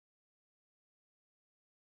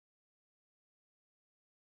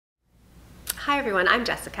Hi everyone, I'm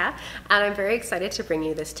Jessica, and I'm very excited to bring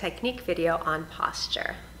you this technique video on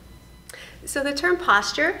posture. So the term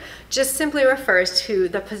posture just simply refers to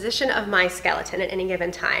the position of my skeleton at any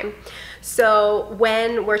given time. So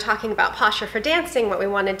when we're talking about posture for dancing, what we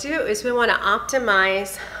want to do is we want to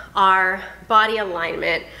optimize our body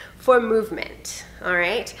alignment for movement. All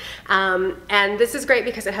right, and this is great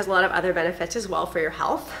because it has a lot of other benefits as well for your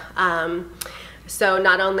health. So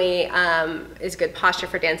not only is good posture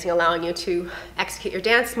for dancing allowing you to execute your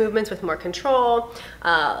dance movements with more control,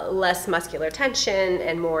 less muscular tension,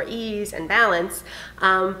 and more ease and balance,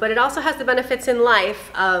 but it also has the benefits in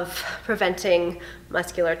life of preventing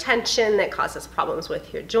muscular tension that causes problems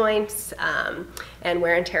with your joints and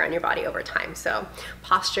wear and tear on your body over time. So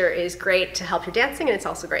posture is great to help your dancing, and it's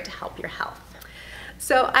also great to help your health.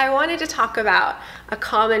 So I wanted to talk about a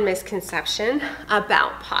common misconception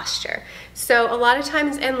about posture. So a lot of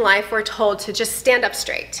times in life we're told to just stand up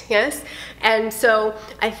straight, yes? And so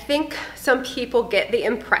I think some people get the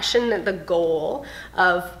impression that the goal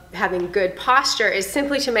of having good posture is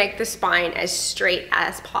simply to make the spine as straight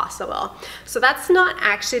as possible. So that's not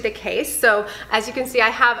actually the case. So as you can see, I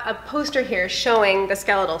have a poster here showing the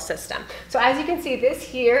skeletal system. So as you can see, this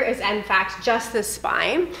here is in fact just the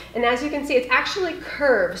spine. And as you can see, it actually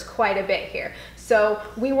curves quite a bit here. So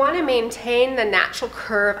we want to maintain the natural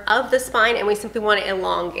curve of the spine, and we simply want to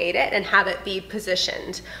elongate it and have it be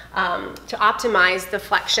positioned to optimize the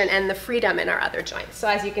flexion and the freedom in our other joints. So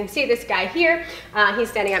as you can see, this guy here, he's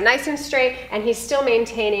standing up nice and straight, and he's still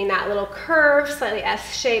maintaining that little curve, slightly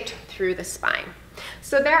S-shaped through the spine.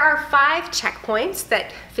 So there are 5 checkpoints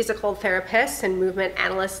that physical therapists and movement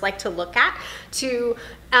analysts like to look at to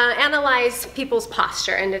analyze people's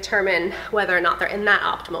posture and determine whether or not they're in that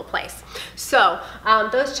optimal place. So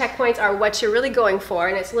those checkpoints are what you're really going for,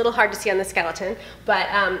 and it's a little hard to see on the skeleton,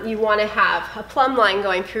 but you want to have a plumb line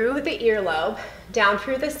going through the earlobe, down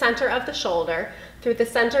through the center of the shoulder, through the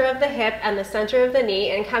center of the hip and the center of the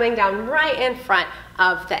knee, and coming down right in front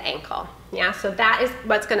of the ankle. Yeah, so that is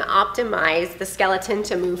what's going to optimize the skeleton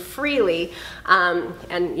to move freely,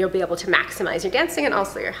 and you'll be able to maximize your dancing and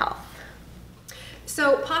also your health.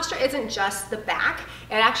 So posture isn't just the back,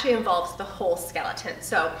 it actually involves the whole skeleton.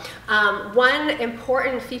 So one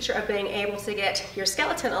important feature of being able to get your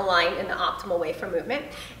skeleton aligned in the optimal way for movement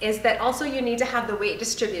is that also you need to have the weight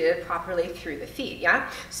distributed properly through the feet, yeah?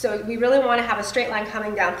 So we really want to have a straight line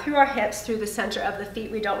coming down through our hips, through the center of the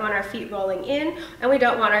feet. We don't want our feet rolling in, and we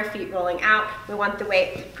don't want our feet rolling out. We want the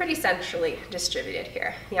weight pretty centrally distributed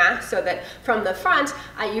here, yeah? So that from the front,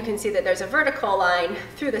 you can see that there's a vertical line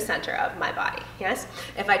through the center of my body, yes?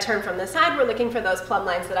 If I turn from the side, we're looking for those plumb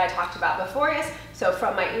lines that I talked about before, yes? So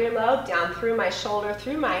from my earlobe, down through my shoulder,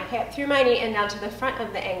 through my hip, through my knee, and down to the front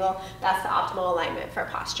of the angle. That's the optimal alignment for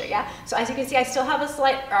posture, yeah? So as you can see, I still have a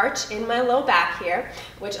slight arch in my low back here,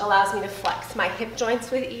 which allows me to flex my hip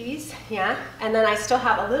joints with ease, yeah? And then I still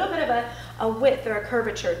have a little bit of a width or a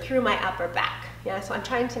curvature through my upper back. Yeah, so I'm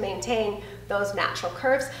trying to maintain those natural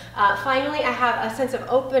curves. Finally, I have a sense of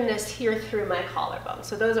openness here through my collarbone.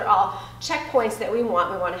 So those are all checkpoints that we want.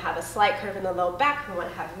 We want to have a slight curve in the low back, we want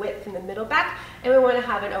to have width in the middle back, and we want to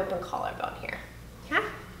have an open collarbone here. Okay?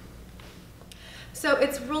 So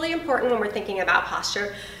it's really important when we're thinking about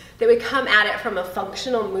posture that we come at it from a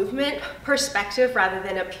functional movement perspective rather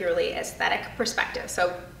than a purely aesthetic perspective.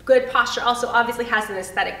 So good posture also obviously has an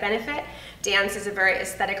aesthetic benefit. Dance is a very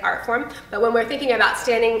aesthetic art form, but when we're thinking about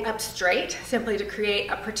standing up straight simply to create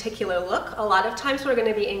a particular look, a lot of times we're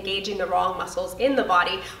going to be engaging the wrong muscles in the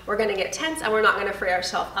body. We're going to get tense, and we're not going to free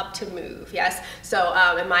ourselves up to move, yes? So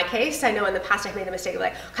in my case, I know in the past I've made the mistake of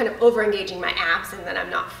like kind of over-engaging my abs, and then I'm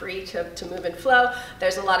not free to move and flow.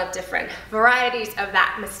 There's a lot of different varieties of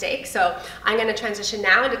that mistake. So I'm going to transition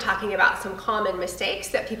now into talking about some common mistakes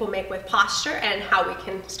that people make with posture and how we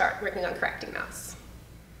can start working on correcting those.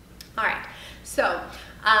 All right, so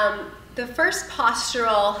the first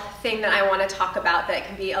postural thing that I want to talk about that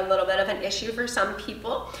can be a little bit of an issue for some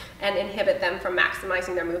people and inhibit them from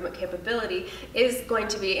maximizing their movement capability is going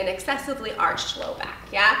to be an excessively arched low back,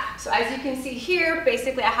 yeah? So as you can see here,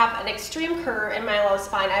 basically I have an extreme curve in my low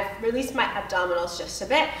spine. I've released my abdominals just a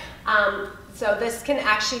bit. So this can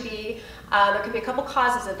actually be, there can be a couple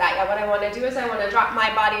causes of that. Yeah, what I want to do is I want to drop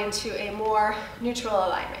my body into a more neutral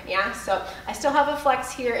alignment, yeah? So I still have a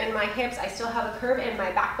flex here in my hips, I still have a curve in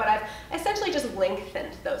my back, but I've essentially just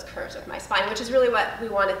lengthened those curves of my spine, which is really what we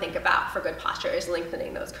want to think about for good posture, is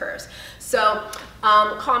lengthening those curves. So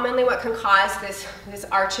commonly what can cause this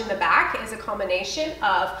arch in the back is a combination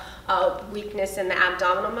of weakness in the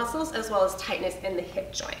abdominal muscles as well as tightness in the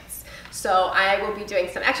hip joints. So I will be doing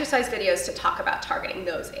some exercise videos to talk about targeting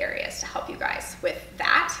those areas to help you guys with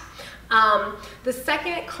that. The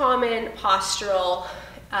second common postural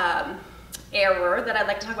error that I'd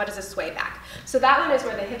like to talk about is a sway back. So that one is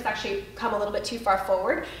where the hips actually come a little bit too far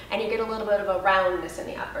forward and you get a little bit of a roundness in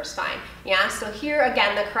the upper spine. Yeah, so here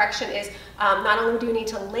again the correction is not only do we need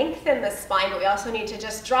to lengthen the spine, but we also need to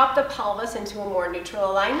just drop the pelvis into a more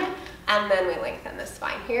neutral alignment, and then we lengthen the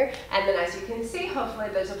spine here. And then as you can see, hopefully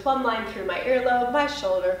there's a plumb line through my earlobe, my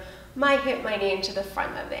shoulder, my hip, my knee into the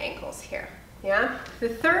front of the ankles here. Yeah. The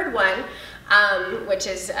third one, which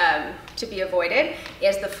is to be avoided,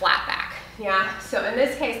 is the flat back. Yeah, so in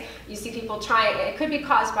this case, you see people trying, it could be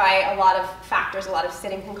caused by a lot of factors, a lot of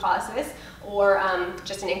sitting can cause this, or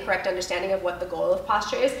just an incorrect understanding of what the goal of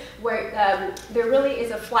posture is, where there really is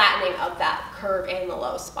a flattening of that curve in the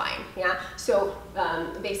low spine. Yeah, so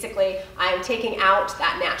basically I'm taking out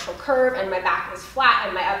that natural curve and my back is flat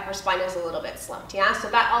and my upper spine is a little bit slumped. Yeah, so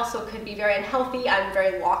that also could be very unhealthy. I'm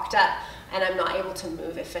very locked up and I'm not able to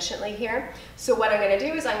move efficiently here. So what I'm going to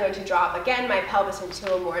do is I'm going to drop again my pelvis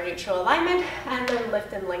into a more neutral alignment and then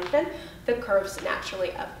lift and lengthen the curves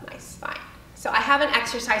naturally of my spine. So I have an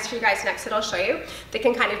exercise for you guys next that I'll show you that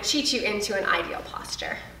can kind of cheat you into an ideal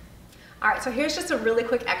posture. All right, so here's just a really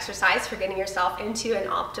quick exercise for getting yourself into an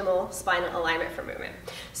optimal spinal alignment for movement.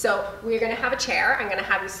 So we're going to have a chair. I'm going to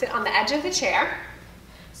have you sit on the edge of the chair.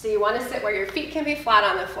 So you want to sit where your feet can be flat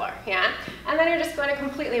on the floor, yeah? And then you're just going to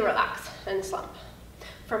completely relax and slump.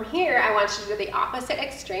 From here, I want you to do the opposite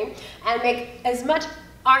extreme and make as much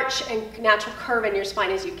arch and natural curve in your spine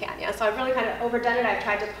as you can, yeah? So I've really kind of overdone it. I've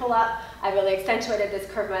tried to pull up. I've really accentuated this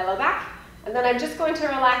curve in my low back. And then I'm just going to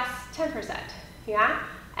relax 10%, yeah?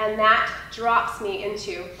 And that drops me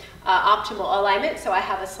into optimal alignment. So I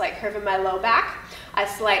have a slight curve in my low back, a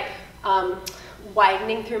slight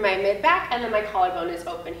widening through my mid-back, and then my collarbone is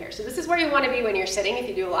open here. So this is where you want to be when you're sitting. If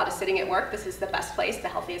you do a lot of sitting at work, this is the best place, the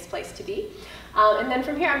healthiest place to be. And then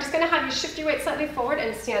from here, I'm just going to have you shift your weight slightly forward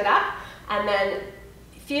and stand up, and then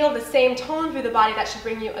feel the same tone through the body. That should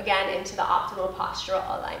bring you again into the optimal postural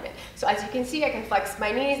alignment. So as you can see, I can flex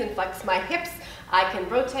my knees and flex my hips. I can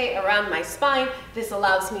rotate around my spine. This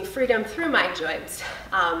allows me freedom through my joints,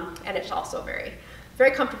 and it's also very,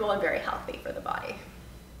 very comfortable and very healthy for the body.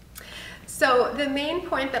 So the main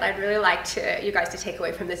point that I'd really like you guys to take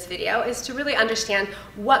away from this video is to really understand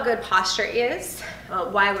what good posture is,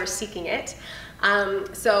 why we're seeking it.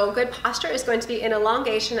 So good posture is going to be an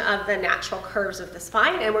elongation of the natural curves of the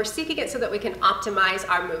spine, and we're seeking it so that we can optimize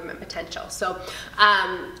our movement potential. So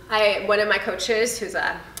one of my coaches, who's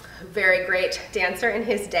a very great dancer in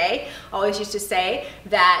his day, always used to say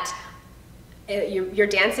that your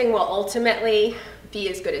dancing will ultimately be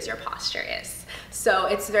as good as your posture is. So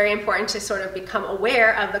it's very important to sort of become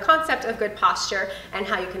aware of the concept of good posture and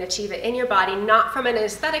how you can achieve it in your body, not from an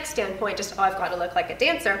aesthetic standpoint, just, oh, I've got to look like a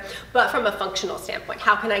dancer, but from a functional standpoint.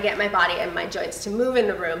 How can I get my body and my joints to move in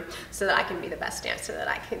the room so that I can be the best dancer that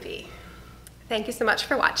I can be? Thank you so much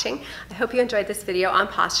for watching. I hope you enjoyed this video on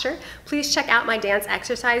posture. Please check out my dance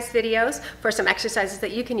exercise videos for some exercises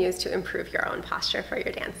that you can use to improve your own posture for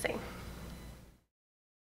your dancing.